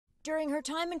During her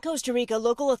time in Costa Rica,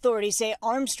 local authorities say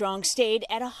Armstrong stayed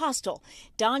at a hostel,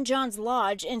 Don John's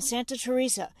Lodge in Santa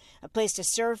Teresa, a place to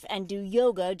surf and do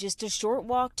yoga just a short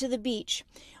walk to the beach.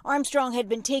 Armstrong had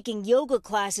been taking yoga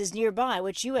classes nearby,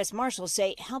 which U.S. Marshals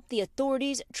say helped the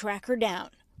authorities track her down.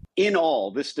 In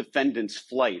all, this defendant's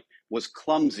flight was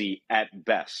clumsy at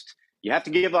best. You have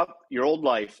to give up your old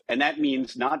life, and that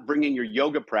means not bringing your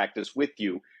yoga practice with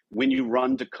you when you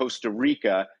run to Costa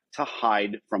Rica to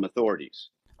hide from authorities.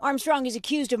 Armstrong is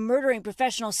accused of murdering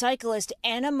professional cyclist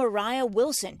Anna Moriah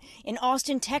Wilson in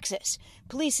Austin, Texas.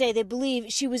 Police say they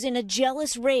believe she was in a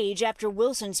jealous rage after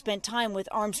Wilson spent time with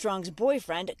Armstrong's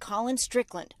boyfriend, Colin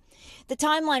Strickland. The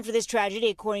timeline for this tragedy,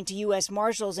 according to U.S.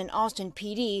 Marshals and Austin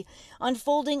PD,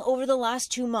 unfolding over the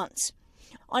last 2 months.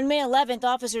 On May 11th,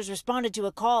 officers responded to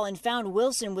a call and found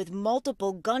Wilson with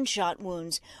multiple gunshot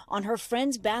wounds on her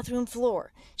friend's bathroom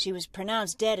floor. She was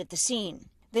pronounced dead at the scene.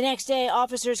 The next day,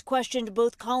 officers questioned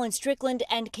both Colin Strickland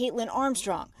and Kaitlin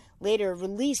Armstrong, later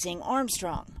releasing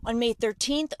Armstrong. On May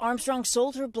 13th, Armstrong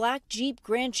sold her black Jeep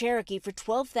Grand Cherokee for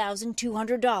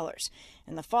 $12,200,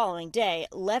 and the following day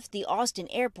left the Austin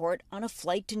airport on a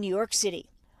flight to New York City.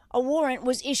 A warrant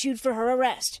was issued for her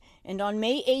arrest, and on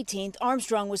May 18th,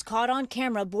 Armstrong was caught on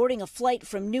camera boarding a flight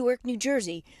from Newark, New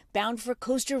Jersey, bound for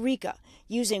Costa Rica,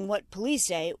 using what police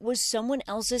say was someone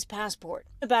else's passport.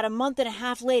 About a month and a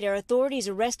half later, authorities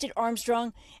arrested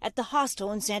Armstrong at the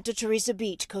hostel in Santa Teresa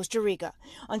Beach, Costa Rica.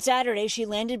 On Saturday, she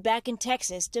landed back in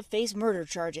Texas to face murder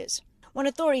charges. When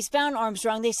authorities found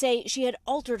Armstrong, they say she had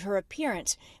altered her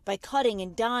appearance by cutting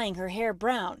and dyeing her hair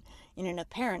brown in an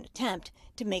apparent attempt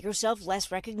to make herself less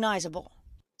recognizable.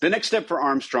 The next step for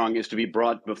Armstrong is to be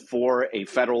brought before a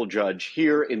federal judge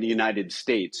here in the United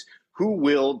States who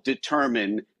will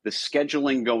determine the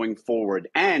scheduling going forward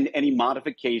and any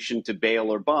modification to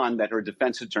bail or bond that her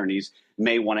defense attorneys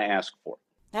may want to ask for.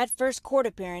 That first court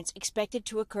appearance expected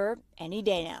to occur any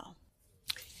day now.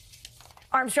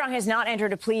 Armstrong has not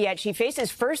entered a plea yet. She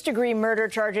faces first-degree murder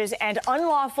charges and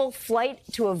unlawful flight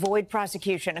to avoid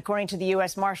prosecution. According to the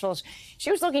U.S. Marshals,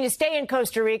 she was looking to stay in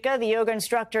Costa Rica. The yoga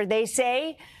instructor, they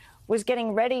say, was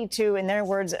getting ready to, in their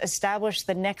words, establish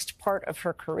the next part of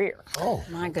her career. Oh,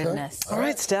 my goodness. All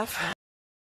right, Steph.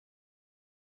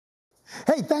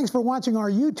 Hey, thanks for watching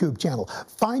our YouTube channel.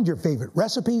 Find your favorite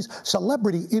recipes,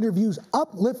 celebrity interviews,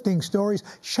 uplifting stories,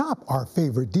 shop our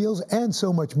favorite deals, and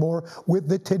so much more with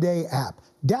the Today app.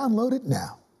 Download it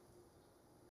now.